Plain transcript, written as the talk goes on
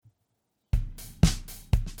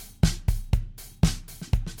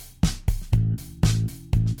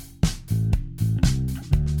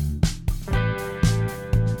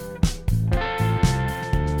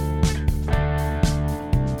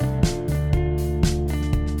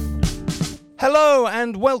Hello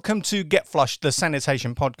and welcome to Get Flushed, the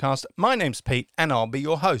sanitation podcast. My name's Pete and I'll be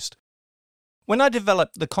your host. When I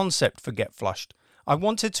developed the concept for Get Flushed, I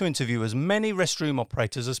wanted to interview as many restroom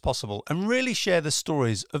operators as possible and really share the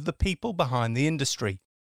stories of the people behind the industry.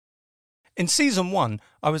 In Season 1,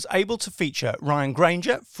 I was able to feature Ryan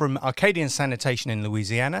Granger from Arcadian Sanitation in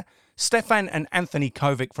Louisiana, Stefan and Anthony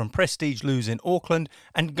Kovic from Prestige Loos in Auckland,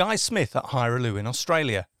 and Guy Smith at Hiraloo in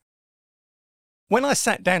Australia. When I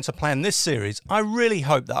sat down to plan this series, I really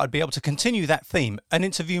hoped that I'd be able to continue that theme and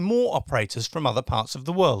interview more operators from other parts of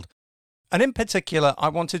the world. And in particular, I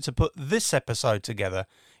wanted to put this episode together.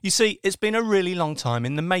 You see, it's been a really long time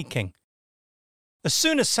in the making. As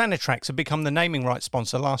soon as Sanitrax had become the naming rights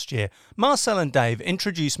sponsor last year, Marcel and Dave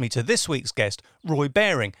introduced me to this week's guest, Roy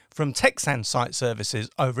Baring from Texan Site Services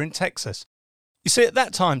over in Texas. You see, at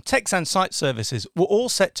that time, Texan Site Services were all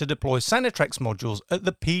set to deploy Sanitrax modules at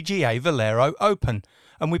the PGA Valero Open,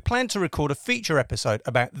 and we planned to record a feature episode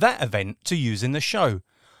about that event to use in the show.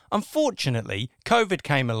 Unfortunately, COVID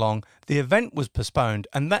came along, the event was postponed,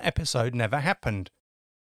 and that episode never happened.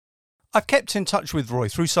 I've kept in touch with Roy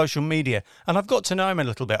through social media, and I've got to know him a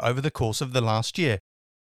little bit over the course of the last year.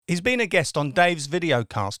 He's been a guest on Dave's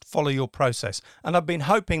videocast, Follow Your Process, and I've been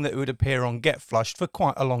hoping that it would appear on Get Flushed for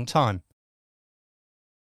quite a long time.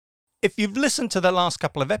 If you've listened to the last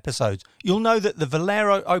couple of episodes, you'll know that the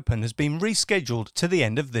Valero Open has been rescheduled to the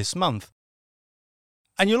end of this month.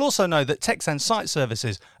 And you'll also know that Texan Site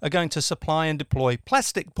Services are going to supply and deploy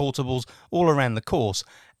plastic portables all around the course,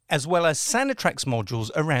 as well as Sanitrax modules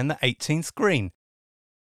around the 18th green.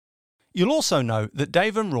 You'll also know that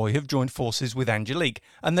Dave and Roy have joined forces with Angelique,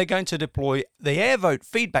 and they're going to deploy the AirVote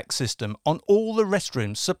feedback system on all the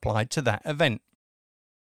restrooms supplied to that event.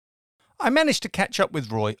 I managed to catch up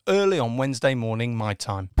with Roy early on Wednesday morning my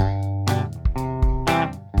time.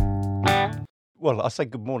 Well, I say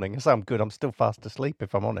good morning. I say I'm good. I'm still fast asleep,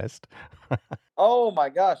 if I'm honest. Oh my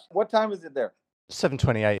gosh. What time is it there?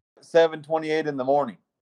 7:28. 7:28 in the morning.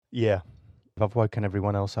 Yeah. I've woken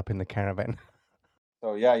everyone else up in the caravan.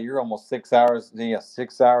 So yeah, you're almost 6 hours. Yeah,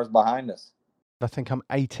 6 hours behind us. I think I'm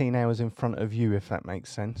 18 hours in front of you, if that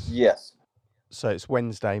makes sense. Yes. So it's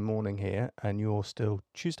Wednesday morning here, and you're still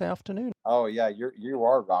Tuesday afternoon. Oh yeah, you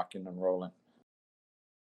are rocking and rolling.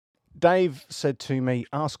 Dave said to me,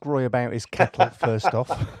 ask Roy about his cattle first off.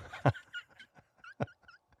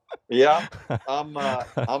 Yeah,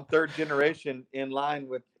 I'm third generation in line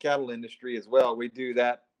with cattle industry as well. We do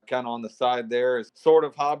that kind of on the side there. It's sort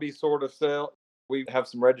of hobby, sort of sell. We have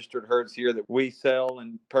some registered herds here that we sell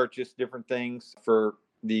and purchase different things for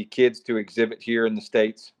the kids to exhibit here in the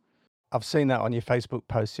States. I've seen that on your Facebook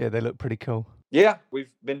posts. Yeah, they look pretty cool. Yeah,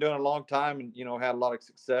 we've been doing it a long time and, had a lot of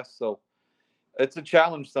success. So it's a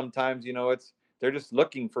challenge sometimes, they're just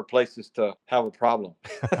looking for places to have a problem.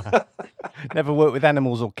 Never work with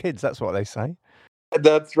animals or kids. That's what they say.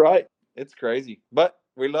 That's right. It's crazy, but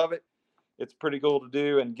we love it. It's pretty cool to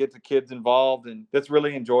do and get the kids involved, and it's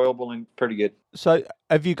really enjoyable and pretty good. So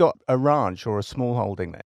have you got a ranch or a small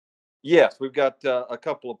holding there? Yes, we've got a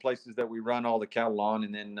couple of places that we run all the cattle on,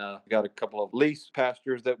 and then got a couple of lease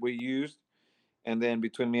pastures that we use. And then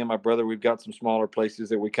between me and my brother, we've got some smaller places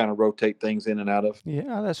that we kind of rotate things in and out of.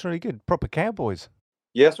 Yeah, that's really good. Proper cowboys.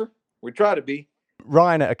 Yes, sir. We try to be.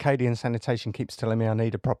 Ryan at Arcadian Sanitation keeps telling me I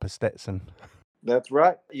need a proper Stetson. That's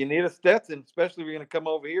right. You need a Stetson, especially if you're going to come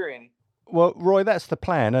over here, Annie. Well, Roy, that's the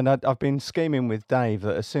plan. And I've been scheming with Dave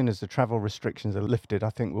that as soon as the travel restrictions are lifted, I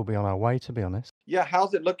think we'll be on our way, to be honest. Yeah,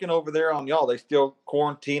 how's it looking over there on y'all? They still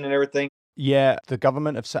quarantine and everything? Yeah, the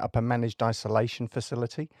government have set up a managed isolation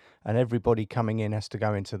facility, and everybody coming in has to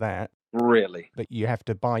go into that. Really? But you have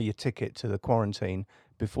to buy your ticket to the quarantine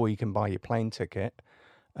before you can buy your plane ticket.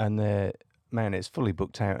 And it's fully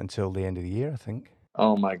booked out until the end of the year, I think.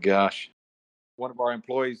 Oh, my gosh. One of our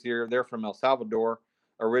employees here, they're from El Salvador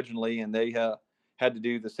originally, and they had to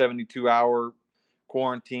do the 72-hour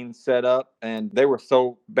quarantine setup, and they were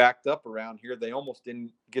so backed up around here, they almost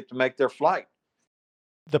didn't get to make their flight.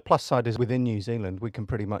 The plus side is within New Zealand, we can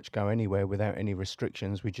pretty much go anywhere without any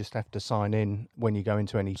restrictions. We just have to sign in when you go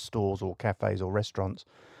into any stores or cafes or restaurants.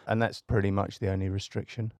 And that's pretty much the only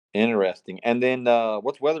restriction. Interesting. And then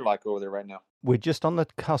what's weather like over there right now? We're just on the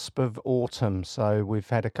cusp of autumn. So we've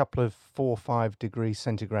had a couple of 4 or 5 degrees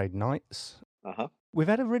centigrade nights. Uh-huh. We've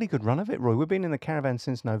had a really good run of it, Roy. We've been in the caravan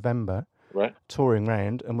since November. Right. Touring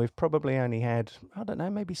round, and we've probably only had, I don't know,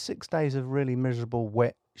 maybe 6 days of really miserable,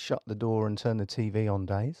 wet, shut the door and turn the TV on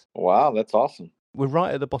days. Wow, that's awesome. We're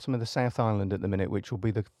right at the bottom of the South Island at the minute, which will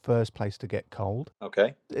be the first place to get cold.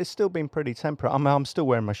 Okay. It's still been pretty temperate. I'm still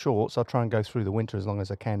wearing my shorts. I'll try and go through the winter as long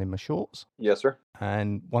as I can in my shorts. Yes, sir.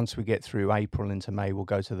 And once we get through April into May, we'll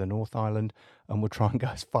go to the North Island and we'll try and go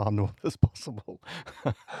as far north as possible.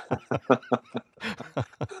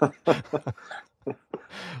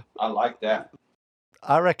 I like that.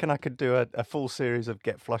 I reckon I could do a full series of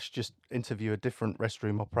Get Flushed, just interview a different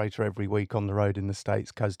restroom operator every week on the road in the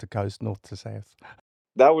States, coast to coast, north to south.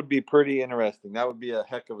 That would be pretty interesting. That would be a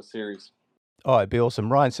heck of a series. Oh, it'd be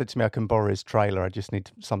awesome. Ryan said to me I can borrow his trailer. I just need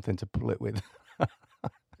something to pull it with.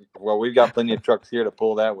 Well, we've got plenty of trucks here to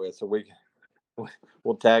pull that with, so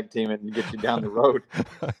we'll tag team it and get you down the road.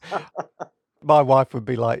 My wife would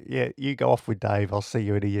be like, yeah, you go off with Dave. I'll see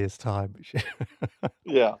you in a year's time.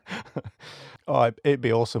 Yeah. Oh, it'd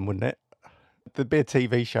be awesome, wouldn't it? There'd be a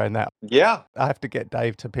TV show in that. Yeah. I have to get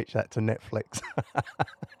Dave to pitch that to Netflix.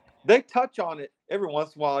 They touch on it every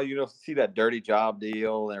once in a while, see that dirty job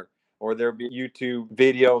deal or there'll be YouTube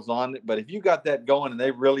videos on it. But if you got that going and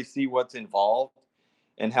they really see what's involved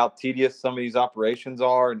and how tedious some of these operations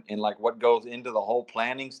are and like what goes into the whole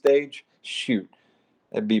planning stage, shoot,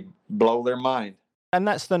 it'd blow their mind. And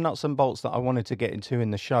that's the nuts and bolts that I wanted to get into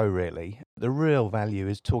in the show, really. The real value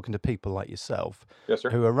is talking to people like yourself, yes, sir,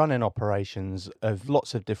 who are running operations of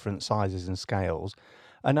lots of different sizes and scales.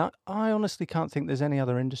 And I honestly can't think there's any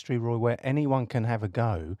other industry, Roy, where anyone can have a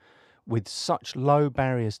go with such low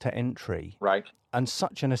barriers to entry, right, and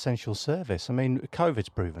such an essential service. I mean, COVID's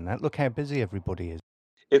proven that. Look how busy everybody is.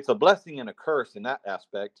 It's a blessing and a curse in that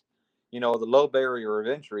aspect. The low barrier of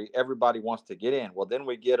entry, everybody wants to get in. Well, then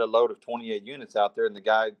we get a load of 28 units out there and the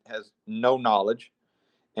guy has no knowledge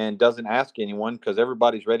and doesn't ask anyone because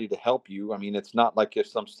everybody's ready to help you. I mean, it's not like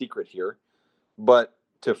there's some secret here, but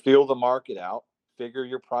to feel the market out, figure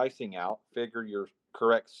your pricing out, figure your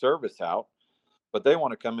correct service out. But they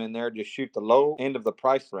want to come in there, just shoot the low end of the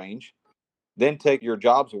price range, then take your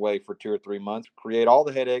jobs away for 2 or 3 months, create all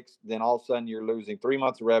the headaches. Then all of a sudden you're losing 3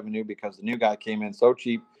 months of revenue because the new guy came in so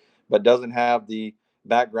cheap, but doesn't have the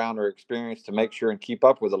background or experience to make sure and keep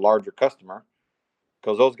up with a larger customer,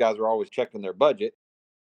 because those guys are always checking their budget.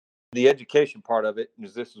 The education part of it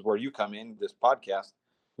is this is where you come in, this podcast,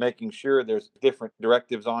 making sure there's different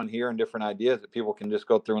directives on here and different ideas that people can just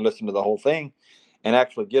go through and listen to the whole thing and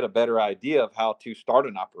actually get a better idea of how to start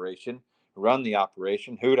an operation, run the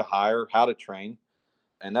operation, who to hire, how to train.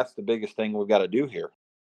 And that's the biggest thing we've got to do here.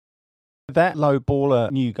 That low baller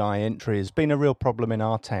new guy entry has been a real problem in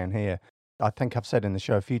our town here. I think I've said in the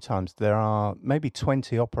show a few times, there are maybe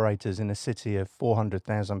 20 operators in a city of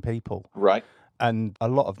 400,000 people. Right. And a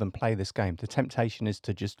lot of them play this game. The temptation is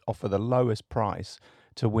to just offer the lowest price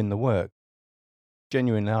to win the work.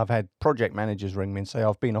 Genuinely, I've had project managers ring me and say,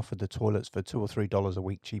 I've been offered the toilets for $2 or $3 a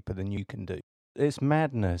week cheaper than you can do. It's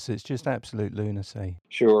madness. It's just absolute lunacy.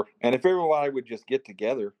 Sure. And if everybody would just get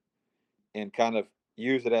together and kind of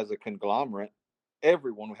use it as a conglomerate,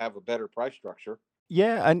 everyone would have a better price structure.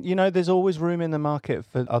 Yeah, and there's always room in the market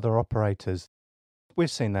for other operators. We've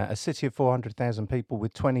seen that. A city of 400,000 people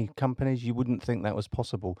with 20 companies, you wouldn't think that was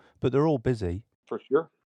possible, but they're all busy. For sure.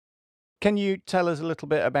 Can you tell us a little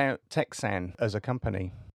bit about Texan as a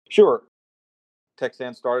company? Sure.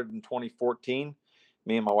 Texan started in 2014.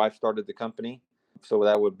 Me and my wife started the company. So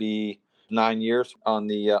that would be 9 years on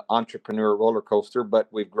the entrepreneur roller coaster, but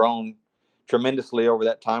we've grown tremendously over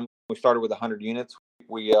that time. We started with 100 units.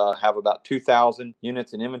 We have about 2,000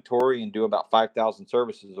 units in inventory and do about 5,000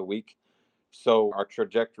 services a week. So our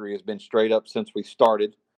trajectory has been straight up since we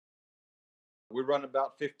started. We run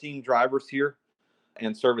about 15 drivers here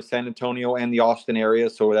and service San Antonio and the Austin area.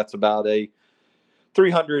 So that's about a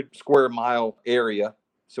 300 square mile area.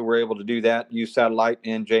 So we're able to do that, use satellite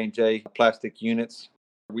and J&J plastic units.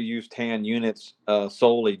 We use tan units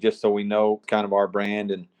solely just so we know kind of our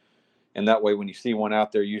brand. And that way, when you see one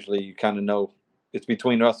out there, usually you kind of know it's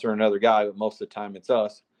between us or another guy, but most of the time it's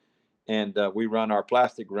us. And we run our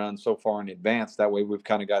plastic runs so far in advance. That way we've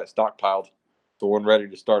kind of got it stockpiled. So when we're ready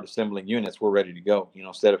to start assembling units, we're ready to go,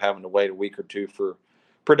 instead of having to wait a week or two for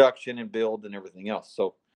production and build and everything else.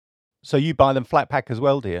 So you buy them flat pack as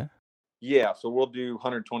well, do you? Yeah. So we'll do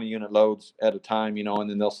 120 unit loads at a time, and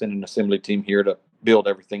then they'll send an assembly team here to build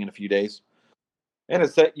everything in a few days. And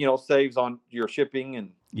it saves on your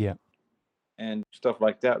shipping and stuff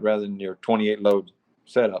like that rather than your 28 load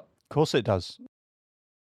setup. Of course it does.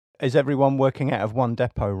 Is everyone working out of one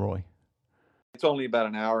depot, Roy? It's only about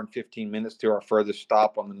an hour and 15 minutes to our furthest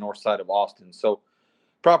stop on the north side of Austin. So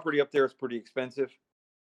property up there is pretty expensive.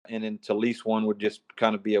 And then to lease one would just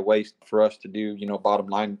kind of be a waste for us to do, bottom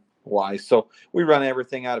line wise. So we run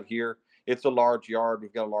everything out of here. it's a large yard.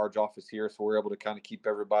 We've got a large office here, so we're able to kind of keep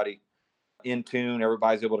everybody in tune.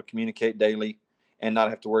 Everybody's able to communicate daily and not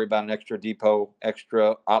have to worry about an extra depot,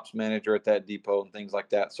 extra ops manager at that depot and things like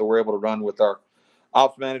that. So we're able to run with our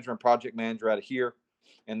ops manager and project manager out of here,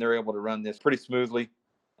 and they're able to run this pretty smoothly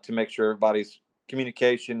to make sure everybody's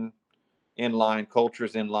communication in line,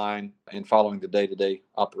 culture's in line, and following the day-to-day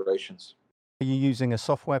operations. Are you using a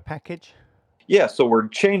software package? Yeah, so we're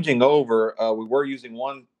changing over. We were using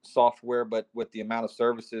one software, but with the amount of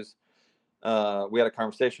services, we had a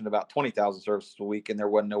conversation about 20,000 services a week, and there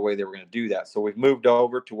wasn't no way they were going to do that. So we've moved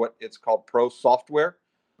over to what it's called Pro Software.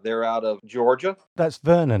 They're out of Georgia. That's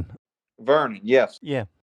Vernon. Vernon, yes. Yeah.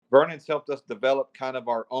 Vernon's helped us develop kind of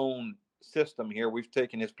our own system here. We've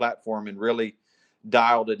taken his platform and really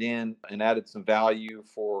dialed it in and added some value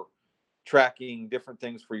for tracking different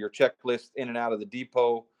things for your checklist in and out of the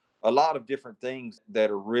depot. A lot of different things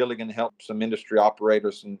that are really going to help some industry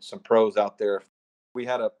operators and some pros out there. We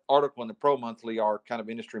had an article in the Pro Monthly, our kind of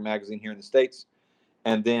industry magazine here in the States.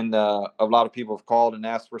 And then a lot of people have called and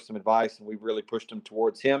asked for some advice, and we've really pushed them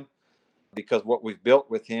towards him because what we've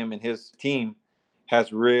built with him and his team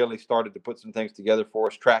has really started to put some things together for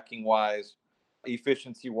us, tracking wise,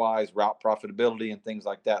 efficiency wise, route profitability, and things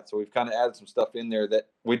like that. So we've kind of added some stuff in there that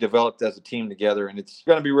we developed as a team together, and it's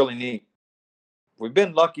going to be really neat. We've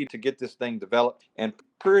been lucky to get this thing developed and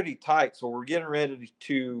pretty tight. So we're getting ready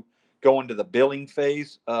to go into the billing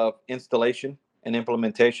phase of installation and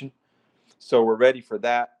implementation. So we're ready for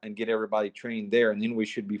that and get everybody trained there. And then we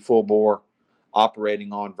should be full bore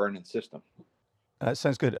operating on Vernon's system. That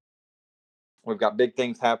sounds good. We've got big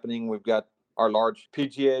things happening. We've got our large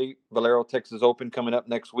PGA Valero Texas Open coming up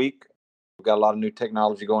next week. We've got a lot of new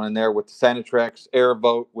technology going in there with the Sanitrax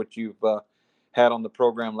Airvote, which you've had on the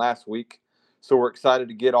program last week. So we're excited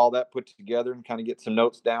to get all that put together and kind of get some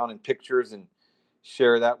notes down and pictures and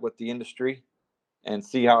share that with the industry and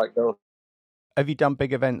see how it goes. Have you done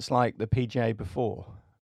big events like the PGA before?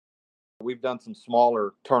 We've done some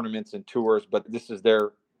smaller tournaments and tours, but this is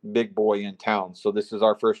their big boy in town. So this is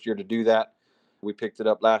our first year to do that. We picked it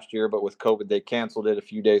up last year, but with COVID, they canceled it a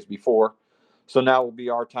few days before. So now will be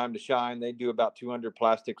our time to shine. They do about 200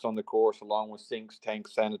 plastics on the course, along with sinks,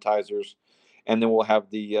 tanks, sanitizers. And then we'll have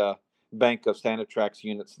the bank of Sanitrax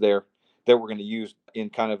units there that we're going to use in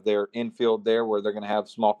kind of their infield there, where they're going to have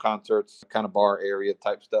small concerts, kind of bar area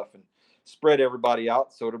type stuff, and spread everybody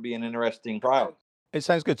out. So it'll be an interesting trial. It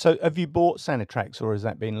sounds good. So have you bought Sanitrax, or has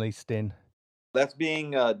that been leased in? That's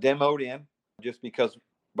being demoed in, just because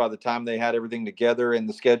by the time they had everything together and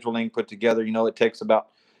the scheduling put together, it takes about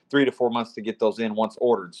 3 to 4 months to get those in once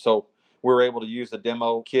ordered. So we're able to use a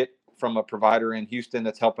demo kit from a provider in Houston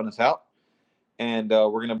that's helping us out. And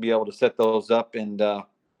we're going to be able to set those up and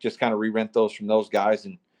just kind of re-rent those from those guys.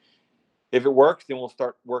 And if it works, then we'll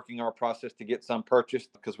start working our process to get some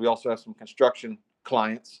purchased, because we also have some construction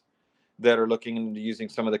clients that are looking into using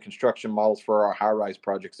some of the construction models for our high-rise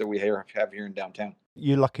projects that we have here in downtown.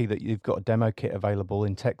 You're lucky that you've got a demo kit available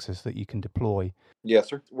in Texas that you can deploy. Yes,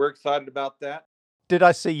 sir. We're excited about that. Did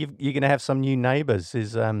I see you're going to have some new neighbors?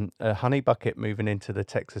 Is a Honey Bucket moving into the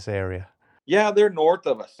Texas area? Yeah, they're north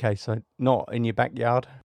of us. Okay, so not in your backyard?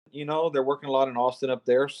 They're working a lot in Austin up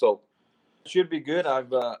there, so it should be good.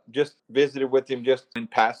 I've just visited with him just in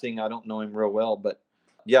passing. I don't know him real well, but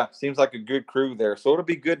yeah, seems like a good crew there. So it'll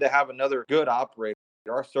be good to have another good operator.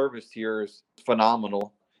 Our service here is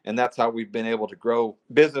phenomenal, and that's how we've been able to grow.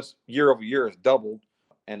 Business year over year has doubled,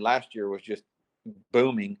 and last year was just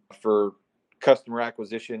booming for customer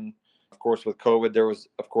acquisition. Of course, with COVID, there was,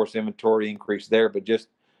 of course, inventory increase there, but just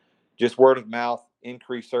word of mouth,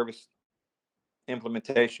 increased service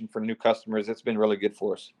implementation for new customers. It's been really good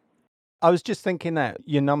for us. I was just thinking that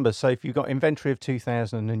your numbers, so if you've got inventory of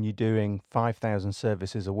 2,000 and you're doing 5,000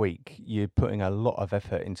 services a week, you're putting a lot of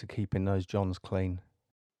effort into keeping those johns clean.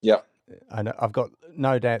 Yeah. And I've got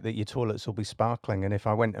no doubt that your toilets will be sparkling. And if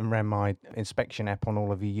I went and ran my inspection app on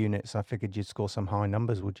all of your units, I figured you'd score some high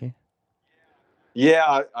numbers, would you?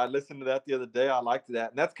 Yeah, I listened to that the other day. I liked that.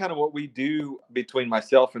 And that's kind of what we do between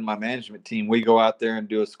myself and my management team. We go out there and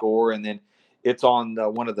do a score, and then it's on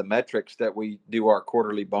one of the metrics that we do our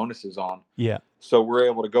quarterly bonuses on. Yeah. So we're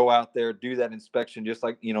able to go out there, do that inspection, just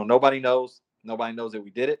like, nobody knows that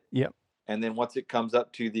we did it. Yep. And then once it comes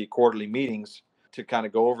up to the quarterly meetings to kind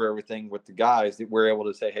of go over everything with the guys, that we're able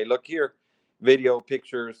to say, hey, look here, video,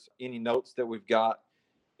 pictures, any notes that we've got,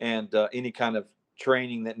 and any kind of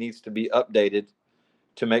training that needs to be updated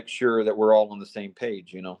to make sure that we're all on the same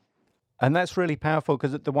page, And that's really powerful,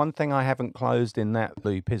 because the one thing I haven't closed in that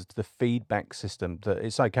loop is the feedback system, that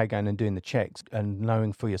it's okay going and doing the checks and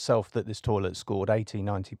knowing for yourself that this toilet scored 80,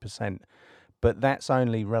 90%. but that's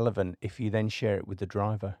only relevant if you then share it with the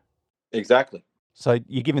driver. Exactly. So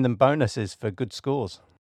you're giving them bonuses for good scores.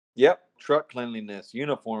 Yep. Truck cleanliness,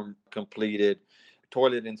 uniform completed,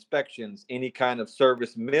 toilet inspections, any kind of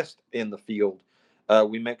service missed in the field.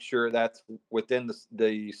 We make sure that's within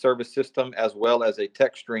the service system, as well as a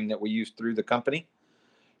text string that we use through the company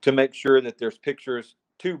to make sure that there's pictures,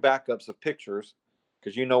 two backups of pictures.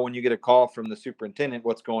 Because when you get a call from the superintendent,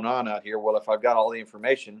 what's going on out here? Well, if I've got all the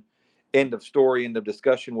information, end of story, end of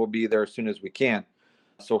discussion, we'll be there as soon as we can.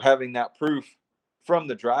 So having that proof from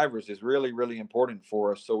the drivers is really, really important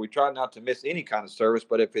for us. So we try not to miss any kind of service,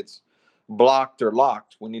 but if it's blocked or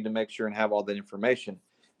locked, we need to make sure and have all that information.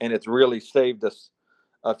 And it's really saved us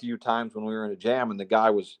a few times when we were in a jam and the guy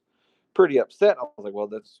was pretty upset. I was like, well,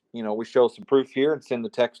 that's, we show some proof here and send the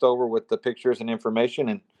text over with the pictures and information.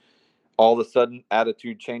 And all of a sudden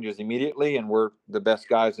attitude changes immediately and we're the best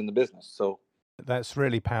guys in the business. So that's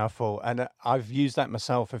really powerful. And I've used that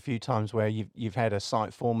myself a few times where you've had a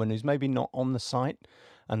site foreman who's maybe not on the site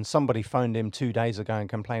and somebody phoned him 2 days ago and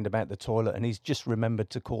complained about the toilet and he's just remembered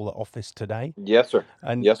to call the office today. Yes, sir.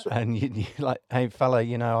 And yes, sir. And you're like, hey, fella,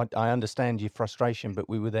 I understand your frustration, but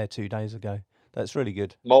we were there 2 days ago. That's really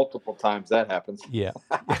good. Multiple times that happens. Yeah,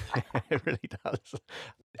 it really does.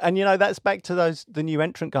 And, that's back to the new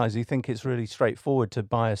entrant guys who think it's really straightforward to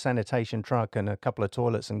buy a sanitation truck and a couple of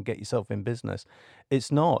toilets and get yourself in business.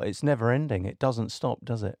 It's not. It's never ending. It doesn't stop,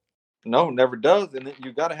 does it? No, never does. And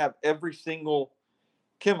you've got to have every single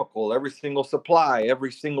chemical, every single supply,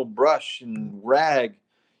 every single brush and rag.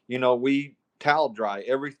 We towel dry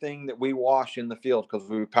everything that we wash in the field because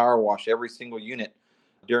we power wash every single unit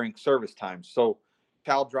during service time. So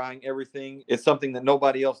towel drying everything is something that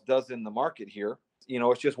nobody else does in the market here.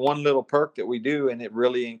 It's just one little perk that we do, and it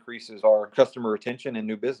really increases our customer retention and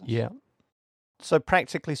new business. Yeah. So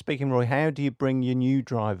practically speaking, Roy, how do you bring your new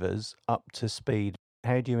drivers up to speed?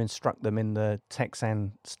 How do you instruct them in the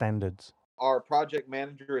Texan standards? Our project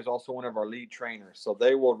manager is also one of our lead trainers. So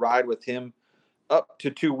they will ride with him up to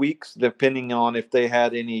 2 weeks, depending on if they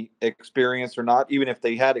had any experience or not. Even if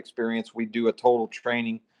they had experience, we do a total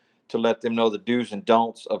training to let them know the do's and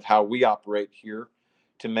don'ts of how we operate here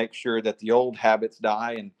to make sure that the old habits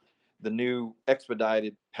die and the new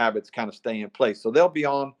expedited habits kind of stay in place. So they'll be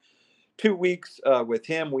on 2 weeks with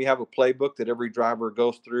him. We have a playbook that every driver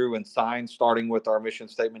goes through and signs, starting with our mission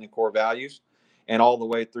statement and core values and all the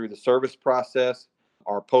way through the service process,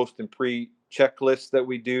 our post and pre checklists that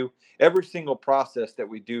we do. Every single process that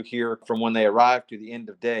we do here from when they arrive to the end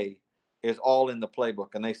of day is all in the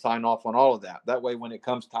playbook, and they sign off on all of that. That way, when it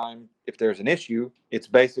comes time, if there's an issue, it's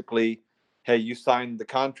basically, hey, you signed the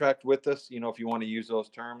contract with us, if you want to use those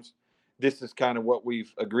terms. This is kind of what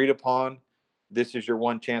we've agreed upon. This is your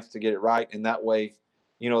one chance to get it right. And that way,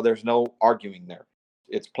 there's no arguing there.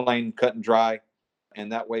 It's plain cut and dry.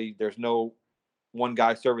 And that way, there's no one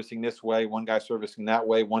guy servicing this way, one guy servicing that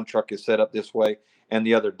way, one truck is set up this way, and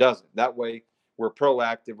the other doesn't. That way, we're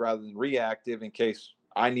proactive rather than reactive in case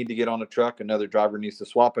I need to get on a truck, another driver needs to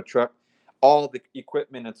swap a truck. All the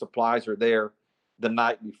equipment and supplies are there the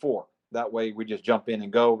night before. That way, we just jump in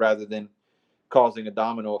and go rather than causing a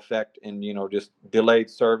domino effect and, just delayed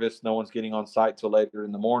service. No one's getting on site till later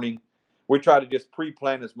in the morning. We try to just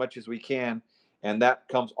pre-plan as much as we can, and that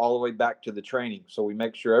comes all the way back to the training. So we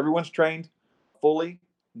make sure everyone's trained fully.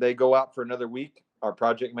 They go out for another week. Our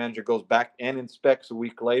project manager goes back and inspects a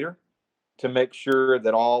week later to make sure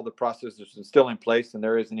that all the processes are still in place and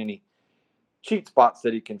there isn't any cheat spots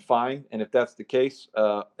that he can find. And if that's the case,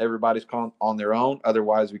 everybody's on their own.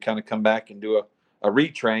 Otherwise, we kind of come back and do a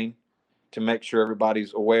retrain to make sure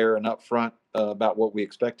everybody's aware and upfront about what we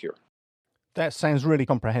expect here. That sounds really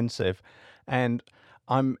comprehensive. And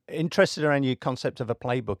I'm interested around your concept of a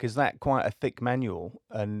playbook. Is that quite a thick manual?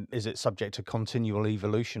 And is it subject to continual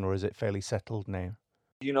evolution, or is it fairly settled now?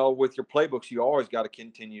 With your playbooks, you always got to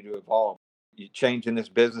continue to evolve. You change in this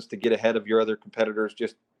business to get ahead of your other competitors,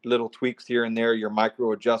 just little tweaks here and there, your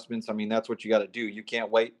micro adjustments. I mean, that's what you got to do. You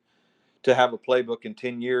can't wait to have a playbook in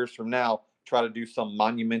 10 years from now, try to do some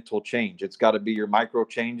monumental change. It's got to be your micro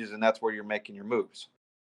changes, and that's where you're making your moves.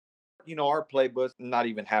 Our playbook's not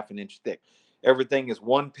even half an inch thick. Everything is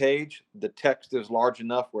one page. The text is large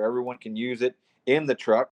enough where everyone can use it in the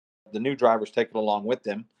truck. The new drivers take it along with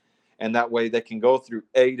them. And that way they can go through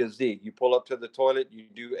A to Z. You pull up to the toilet, you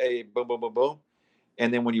do A, boom, boom, boom, boom.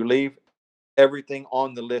 And then when you leave, everything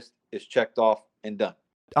on the list is checked off and done.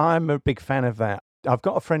 I'm a big fan of that. I've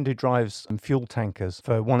got a friend who drives fuel tankers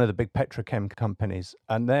for one of the big petrochem companies,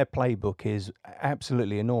 and their playbook is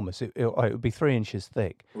absolutely enormous. It would be 3 inches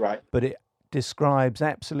thick. Right. But it describes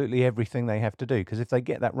absolutely everything they have to do. Because if they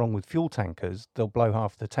get that wrong with fuel tankers, they'll blow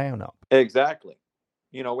half the town up. Exactly.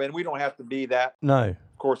 And we don't have to be that. No.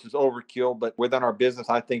 Of course, it's overkill, but within our business,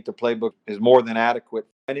 I think the playbook is more than adequate.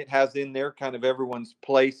 And it has in there kind of everyone's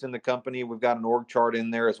place in the company. We've got an org chart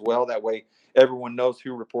in there as well. That way, everyone knows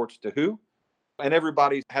who reports to who, and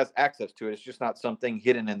everybody has access to it. It's just not something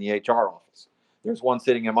hidden in the HR office. There's one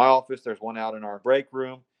sitting in my office, there's one out in our break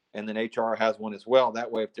room, and then HR has one as well.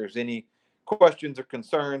 That way, if there's any questions or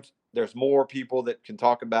concerns, there's more people that can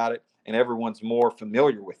talk about it, and everyone's more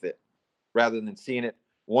familiar with it rather than seeing it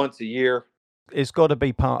once a year. It's got to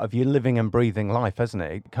be part of your living and breathing life, hasn't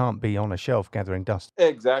it? It can't be on a shelf gathering dust.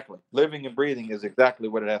 Exactly. Living and breathing is exactly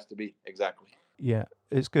what it has to be. Exactly. Yeah,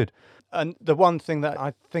 it's good. And the one thing that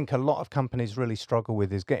I think a lot of companies really struggle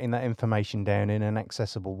with is getting that information down in an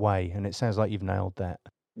accessible way. And it sounds like you've nailed that.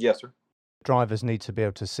 Yes, sir. Drivers need to be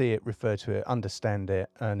able to see it, refer to it, understand it,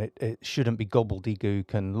 and it shouldn't be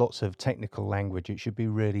gobbledygook and lots of technical language. It should be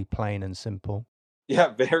really plain and simple.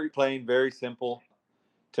 Yeah, very plain, very simple,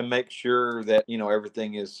 to make sure that,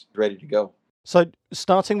 everything is ready to go. So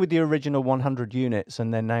starting with the original 100 units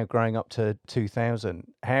and then now growing up to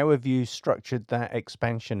 2,000, how have you structured that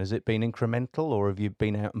expansion? Has it been incremental, or have you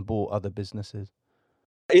been out and bought other businesses?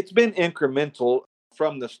 It's been incremental.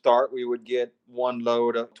 From the start, we would get one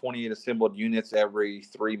load of 28 assembled units every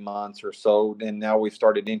 3 months or so. And now we've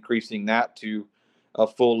started increasing that to a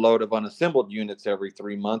full load of unassembled units every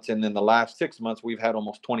 3 months. And then the last 6 months, we've had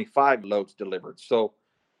almost 25 loads delivered. So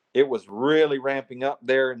it was really ramping up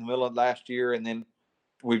there in the middle of last year. And then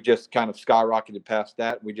we've just kind of skyrocketed past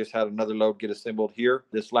that. We just had another load get assembled here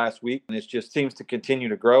this last week. And it just seems to continue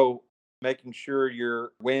to grow, making sure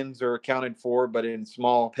your wins are accounted for, but in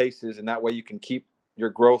small paces. And that way you can keep your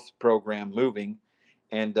growth program moving,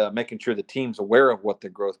 and making sure the team's aware of what the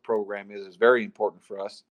growth program is very important for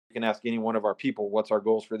us. You can ask any one of our people, what's our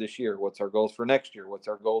goals for this year? What's our goals for next year? What's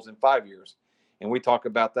our goals in 5 years? And we talk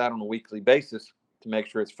about that on a weekly basis to make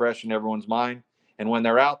sure it's fresh in everyone's mind. And when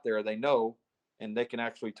they're out there, they know, and they can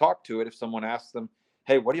actually talk to it. If someone asks them,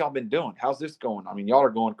 hey, what have y'all been doing? How's this going? I mean, y'all are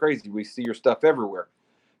going crazy. We see your stuff everywhere.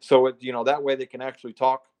 So, that way they can actually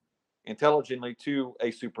talk intelligently to a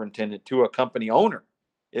superintendent, to a company owner,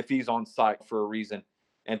 if he's on site for a reason,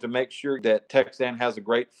 and to make sure that Texan has a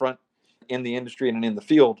great front in the industry and in the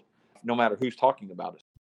field, no matter who's talking about it.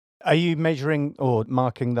 Are you measuring or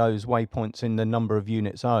marking those waypoints in the number of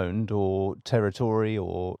units owned, or territory,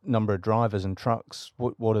 or number of drivers and trucks?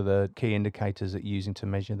 What are the key indicators that you're using to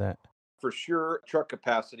measure that? For sure, truck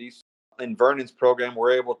capacities. In Vernon's program,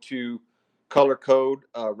 we're able to color code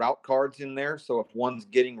route cards in there. So if one's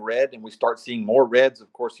getting red and we start seeing more reds,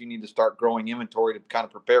 of course, you need to start growing inventory to kind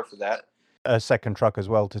of prepare for that. A second truck as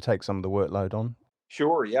well to take some of the workload on.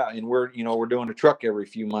 Sure, yeah. And we're doing a truck every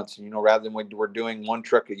few months, rather than we're doing one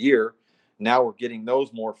truck a year. Now we're getting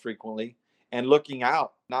those more frequently and looking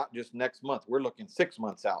out, not just next month. We're looking 6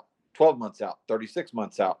 months out, 12 months out, 36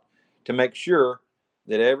 months out, to make sure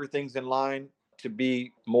that everything's in line to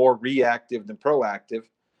be more reactive than proactive.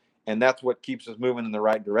 And that's what keeps us moving in the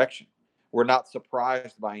right direction. We're not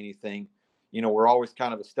surprised by anything. We're always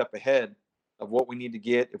kind of a step ahead of what we need to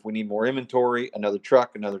get. If we need more inventory, another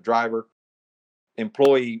truck, another driver,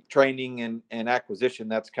 employee training and acquisition,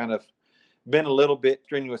 that's kind of been a little bit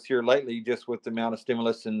strenuous here lately, just with the amount of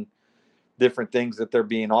stimulus and different things that they're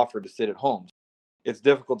being offered to sit at home. It's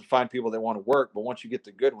difficult to find people that want to work, but once you get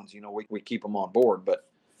the good ones, we keep them on board. But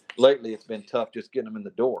lately it's been tough just getting them in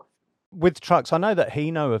the door. With trucks, I know that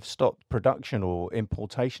Hino have stopped production or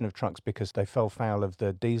importation of trucks because they fell foul of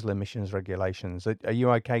the diesel emissions regulations. Are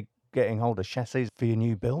you okay getting hold of chassis for your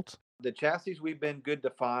new builds? The chassis, we've been good to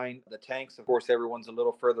find. The tanks, of course, everyone's a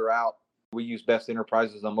little further out. We use Best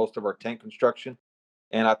Enterprises on most of our tank construction.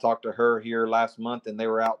 And I talked to her here last month, and they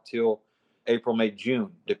were out till April, May,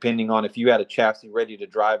 June, depending on if you had a chassis ready to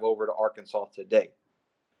drive over to Arkansas today.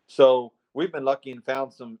 So we've been lucky and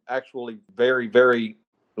found some actually very, very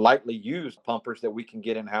lightly used pumpers that we can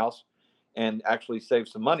get in-house and actually save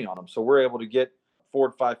some money on them. So we're able to get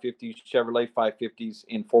Ford 550s, Chevrolet 550s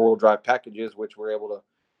in four-wheel drive packages, which we're able to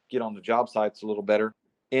get on the job sites a little better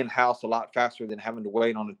in-house, a lot faster than having to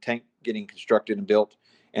wait on a tank getting constructed and built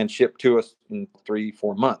and shipped to us in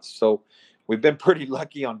 3-4 months. So we've been pretty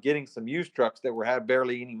lucky on getting some used trucks that had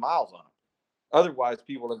barely any miles on them. Otherwise,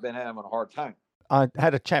 people have been having a hard time. I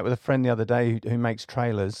had a chat with a friend the other day who makes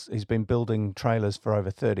trailers. He's been building trailers for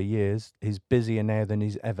over 30 years. He's busier now than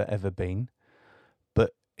he's ever been,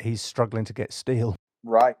 but he's struggling to get steel.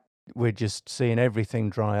 Right. We're just seeing everything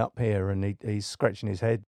dry up here, and he's scratching his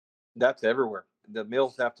head. That's everywhere. The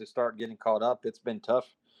mills have to start getting caught up. It's been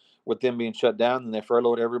tough. with them being shut down, and they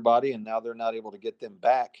furloughed everybody, and now they're not able to get them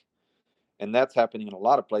back. And that's happening in a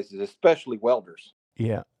lot of places, especially welders.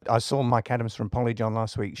 Yeah. I saw Mike Adams from Polygon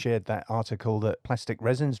last week shared that article that plastic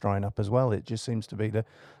resin's drying up as well. It just seems to be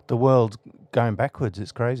the world going backwards.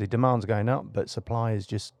 It's crazy. Demand's going up, but supply is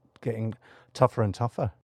just getting tougher and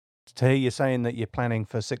tougher. To hear you saying that you're planning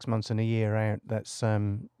for 6 months and a year out, that's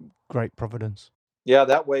great providence. Yeah,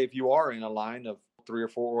 that way, if you are in a line of 3 or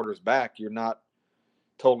 4 orders back, you're not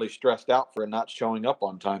totally stressed out for it not showing up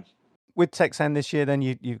on time. With Texan this year, then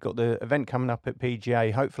you've got the event coming up at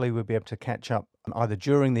PGA. Hopefully, we'll be able to catch up either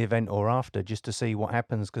during the event or after, just to see what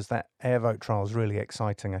happens, because that airvote trial is really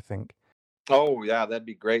exciting, I think. Oh, yeah, that'd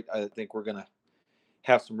be great. I think we're going to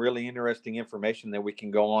have some really interesting information that we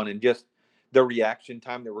can go on, and just the reaction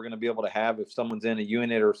time that we're going to be able to have if someone's in a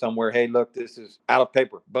unit or somewhere. Hey, look, this is out of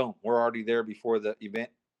paper. Boom, we're already there before the event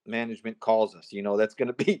management calls us. That's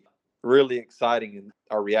going to be really exciting, and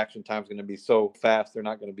our reaction time is going to be so fast they're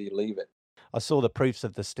not going to believe it. I saw the proofs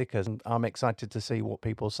of the stickers, and I'm excited to see what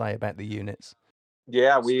people say about the units.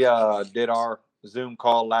 Yeah, we did our Zoom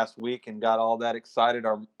call last week and got all that excited.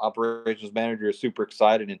 Our operations manager is super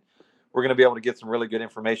excited, and we're going to be able to get some really good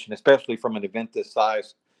information, especially from an event this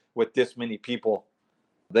size with this many people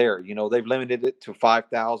there. They've limited it to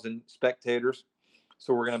 5,000 spectators,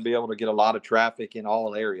 so we're going to be able to get a lot of traffic in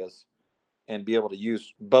all areas and be able to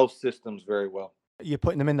use both systems very well. You're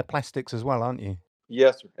putting them in the plastics as well, aren't you?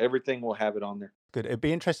 Yes, sir. Everything will have it on there. Good. It'd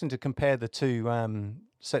be interesting to compare the two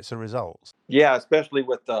sets of results. Yeah, especially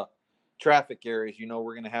with the traffic areas.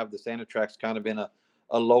 We're going to have the Sanitrax kind of in a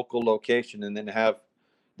local location, and then have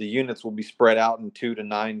the units will be spread out in 2 to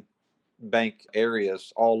 9 bank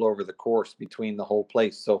areas all over the course between the whole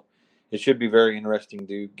place. So it should be very interesting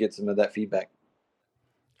to get some of that feedback.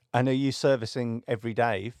 And are you servicing every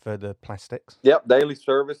day for the plastics? Yep, daily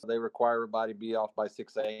service. They require everybody to be off by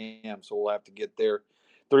 6 a.m. So we'll have to get there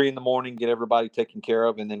 3 in the morning, get everybody taken care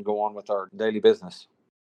of, and then go on with our daily business.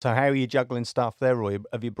 So how are you juggling staff there, Roy?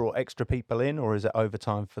 Have you brought extra people in, or is it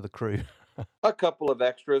overtime for the crew? A couple of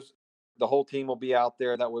extras. The whole team will be out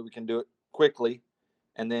there. That way we can do it quickly,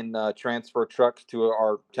 and then transfer trucks to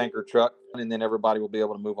our tanker truck, and then everybody will be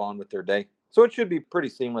able to move on with their day. So it should be pretty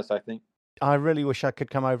seamless, I think. I really wish I could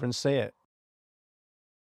come over and see it.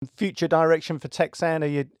 Future direction for Texan, are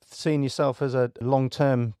you seeing yourself as a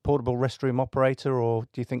long-term portable restroom operator, or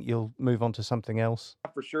do you think you'll move on to something else?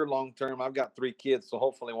 For sure, long-term. I've got 3 kids, so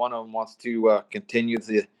hopefully one of them wants to continue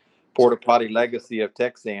the porta potty legacy of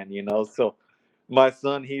Texan, So my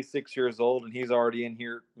son, he's 6 years old, and he's already in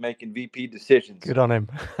here making VP decisions. Good on him.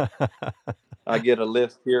 I get a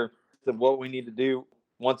list here of what we need to do.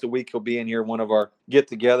 Once a week, he'll be in here, one of our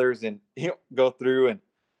get-togethers, and he'll go through and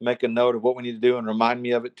make a note of what we need to do and remind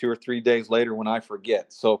me of it 2 or 3 days later when I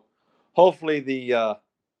forget. So hopefully the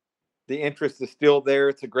interest is still there.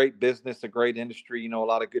 It's a great business, a great industry, a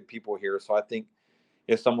lot of good people here. So I think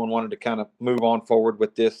if someone wanted to kind of move on forward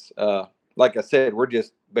with this, like I said, we're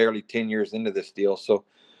just barely 10 years into this deal. So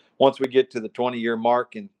once we get to the 20-year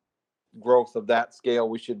mark and growth of that scale,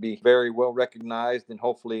 we should be very well recognized, and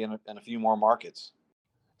hopefully in a few more markets.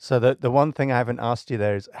 So the one thing I haven't asked you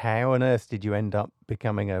there is, how on earth did you end up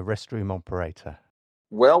becoming a restroom operator?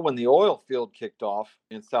 Well, when the oil field kicked off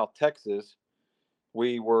in South Texas,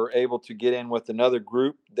 we were able to get in with another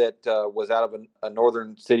group that was out of a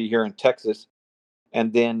northern city here in Texas.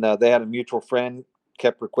 And then they had a mutual friend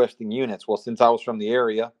kept requesting units. Well, since I was from the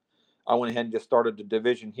area, I went ahead and just started the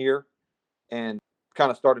division here and kind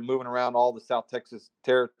of started moving around all the South Texas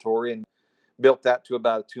territory and built that to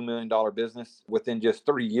about a $2 million business within just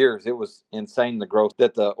 3 years. It was insane, the growth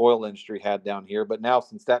that the oil industry had down here. But now,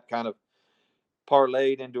 since that kind of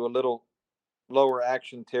parlayed into a little lower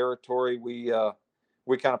action territory, we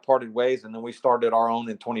kind of parted ways, and then we started our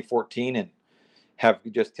own in 2014 and have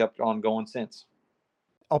just kept on going since.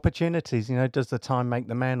 Opportunities, does the time make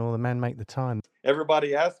the man or the man make the time?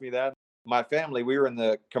 Everybody asks me that. My family, we were in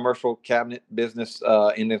the commercial cabinet business,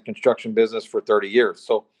 in the construction business for 30 years.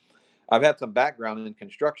 So I've had some background in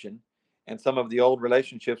construction, and some of the old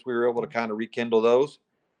relationships, we were able to kind of rekindle those,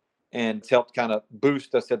 and it's helped kind of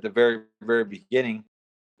boost us at the very, very beginning.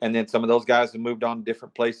 And then some of those guys have moved on to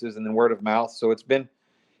different places, and then word of mouth. So it's been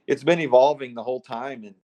evolving the whole time.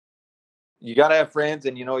 And you got to have friends,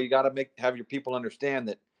 and, you got to have your people understand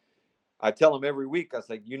that. I tell them every week, I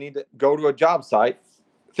say, you need to go to a job site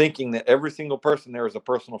thinking that every single person there is a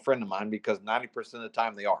personal friend of mine, because 90% of the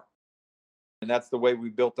time they are. And that's the way we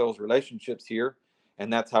built those relationships here.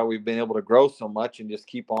 And that's how we've been able to grow so much and just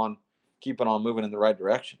keep on keeping on moving in the right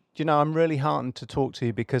direction. You know, I'm really heartened to talk to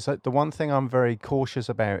you because the one thing I'm very cautious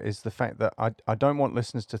about is the fact that I don't want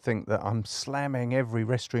listeners to think that I'm slamming every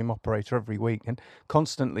restroom operator every week and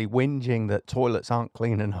constantly whinging that toilets aren't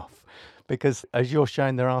clean enough. Because as you're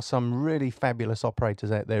showing, there are some really fabulous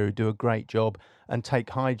operators out there who do a great job and take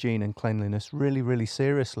hygiene and cleanliness really, really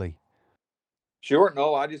seriously. Sure.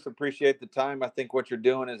 No, I just appreciate the time. I think what you're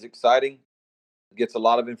doing is exciting. It gets a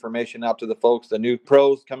lot of information out to the folks, the new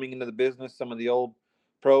pros coming into the business, some of the old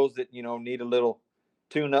pros that, need a little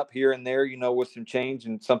tune up here and there, with some change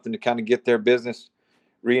and something to kind of get their business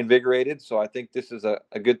reinvigorated. So I think this is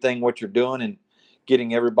a good thing what you're doing, and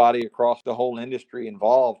getting everybody across the whole industry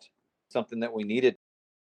involved, something that we needed.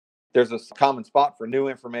 There's a common spot for new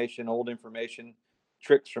information, old information,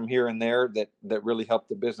 tricks from here and there that really help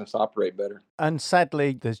the business operate better. And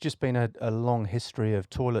sadly, there's just been a long history of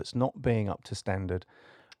toilets not being up to standard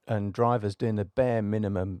and drivers doing the bare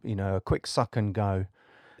minimum, a quick suck and go.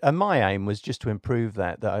 And my aim was just to improve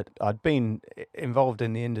that I'd been involved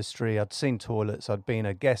in the industry, I'd seen toilets, I'd been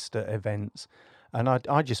a guest at events, and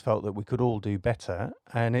I just felt that we could all do better.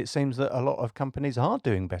 And it seems that a lot of companies are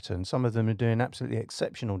doing better, and some of them are doing an absolutely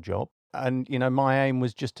exceptional job. And, my aim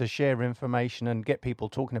was just to share information and get people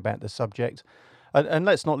talking about the subject. And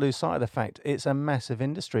let's not lose sight of the fact it's a massive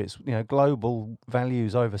industry. It's, global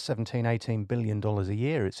values over $17-18 billion a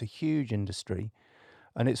year. It's a huge industry.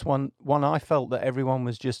 And it's one I felt that everyone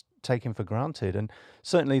was just taking for granted. And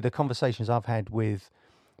certainly the conversations I've had with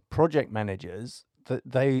project managers, that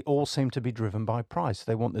they all seem to be driven by price.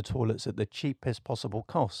 They want the toilets at the cheapest possible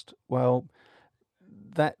cost. Well,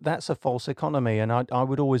 that's a false economy, and I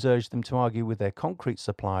would always urge them to argue with their concrete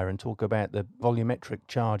supplier and talk about the volumetric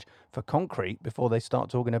charge for concrete before they start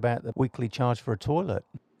talking about the weekly charge for a toilet.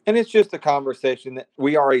 And it's just a conversation that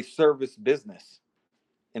we are a service business.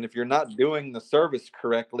 And if you're not doing the service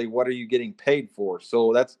correctly, what are you getting paid for?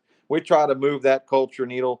 So we try to move that culture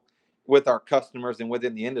needle with our customers and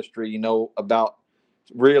within the industry, about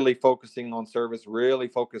really focusing on service, really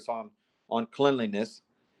focus on cleanliness.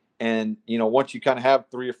 And, once you kind of have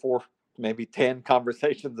 3 or 4, maybe 10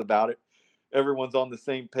 conversations about it, everyone's on the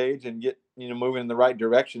same page and get, moving in the right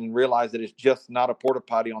direction, and realize that it's just not a porta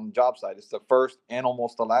potty on the job site. It's the first and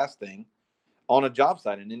almost the last thing on a job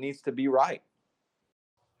site, and it needs to be right.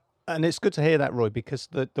 And it's good to hear that, Roy, because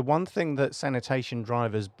the one thing that sanitation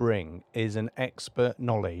drivers bring is an expert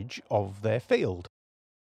knowledge of their field.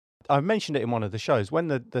 I've mentioned it in one of the shows. When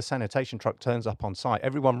the sanitation truck turns up on site,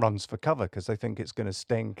 everyone runs for cover because they think it's going to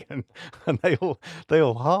stink, and they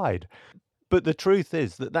all hide. But the truth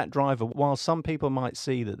is that driver, while some people might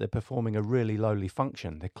see that they're performing a really lowly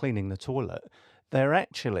function, they're cleaning the toilet, they're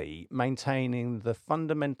actually maintaining the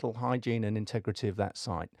fundamental hygiene and integrity of that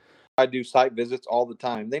site. I do site visits all the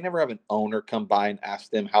time. They never have an owner come by and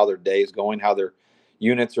ask them how their day is going, how their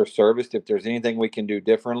units are serviced, if there's anything we can do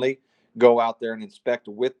differently. Go out there and inspect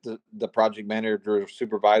with the project manager or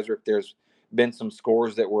supervisor if there's been some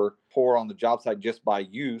scores that were poor on the job site just by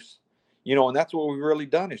use. And that's what we've really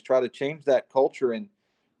done, is try to change that culture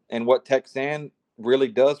and what Texan really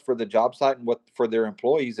does for the job site and what for their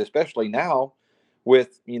employees, especially now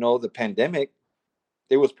with, the pandemic.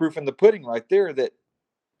 It was proof in the pudding right there that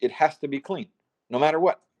it has to be clean no matter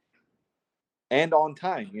what, and on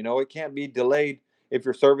time. It can't be delayed. If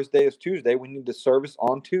your service day is Tuesday, we need to service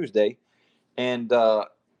on Tuesday. And the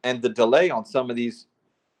delay on some of these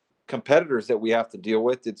competitors that we have to deal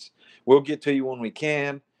with, we'll get to you when we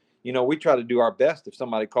can. We try to do our best. If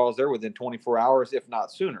somebody calls, they're within 24 hours, if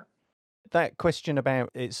not sooner. That question about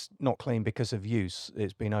it's not clean because of use,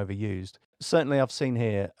 it's been overused. Certainly I've seen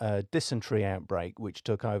here a dysentery outbreak which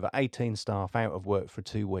took over 18 staff out of work for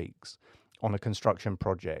 2 weeks on a construction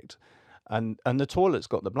project. And the toilets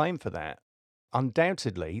got the blame for that.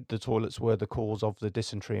 Undoubtedly, the toilets were the cause of the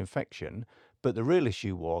dysentery infection, but the real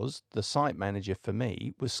issue was the site manager, for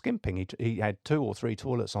me, was skimping. He had 2 or 3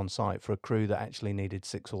 toilets on site for a crew that actually needed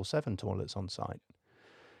 6 or 7 toilets on site.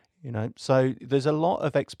 So there's a lot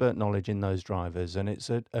of expert knowledge in those drivers, and it's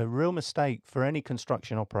a real mistake for any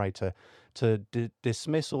construction operator to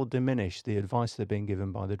dismiss or diminish the advice they're being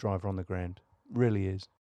given by the driver on the ground. Really is.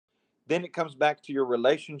 Then it comes back to your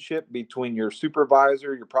relationship between your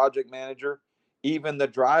supervisor, your project manager, even the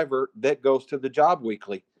driver that goes to the job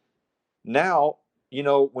weekly. Now,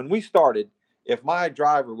 when we started, if my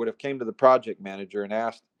driver would have came to the project manager and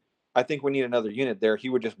asked, I think we need another unit there, he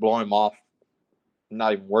would just blow him off,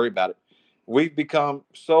 not even worry about it. We've become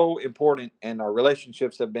so important, and our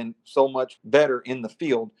relationships have been so much better in the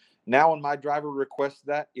field. Now, when my driver requests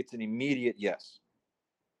that, it's an immediate yes.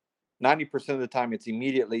 90% of the time, it's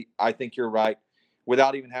immediately, I think you're right.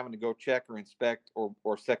 without even having to go check or inspect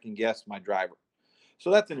or second guess my driver. So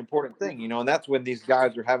that's an important thing, and that's when these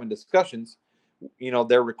guys are having discussions.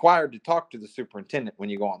 They're required to talk to the superintendent when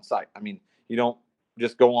you go on site. I mean, you don't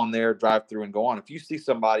just go on there, drive through, and go on. If you see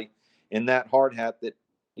somebody in that hard hat that,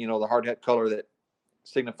 the hard hat color that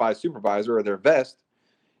signifies supervisor, or their vest,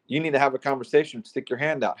 you need to have a conversation, stick your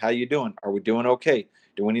hand out. How you doing? Are we doing okay?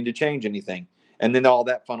 Do we need to change anything? And then all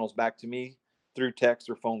that funnels back to me through text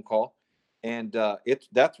or phone call. And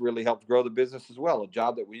that's really helped grow the business as well. A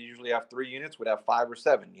job that we usually have 3 units would have 5 or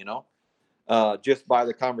 7, just by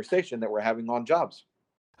the conversation that we're having on jobs.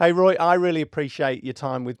 Hey, Roy, I really appreciate your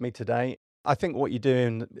time with me today. I think what you're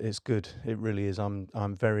doing is good. It really is.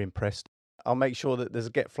 I'm very impressed. I'll make sure that there's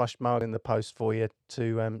a Get Flushed mug in the post for you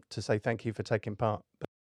to say thank you for taking part.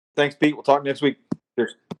 Thanks, Pete. We'll talk next week.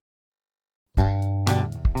 Cheers.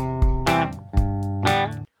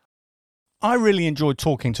 I really enjoyed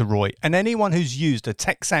talking to Roy, and anyone who's used a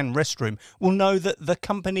Texan restroom will know that the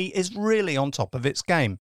company is really on top of its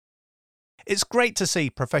game. It's great to see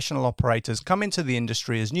professional operators come into the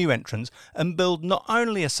industry as new entrants and build not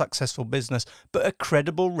only a successful business, but a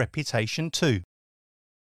credible reputation too.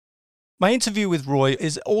 My interview with Roy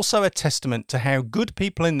is also a testament to how good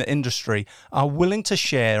people in the industry are willing to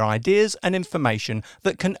share ideas and information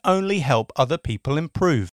that can only help other people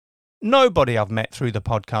improve. Nobody I've met through the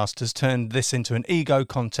podcast has turned this into an ego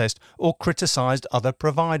contest or criticised other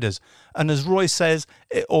providers. And as Roy says,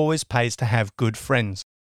 it always pays to have good friends.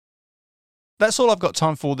 That's all I've got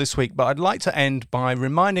time for this week, but I'd like to end by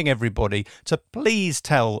reminding everybody to please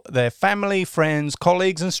tell their family, friends,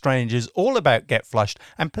 colleagues and strangers all about Get Flushed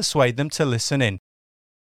and persuade them to listen in.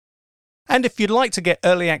 And if you'd like to get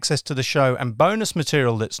early access to the show and bonus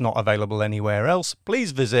material that's not available anywhere else,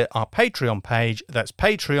 please visit our Patreon page. That's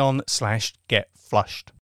patreon.com/getflushed.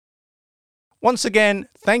 Once again,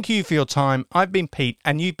 thank you for your time. I've been Pete,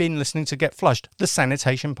 and you've been listening to Get Flushed, the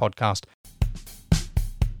sanitation podcast.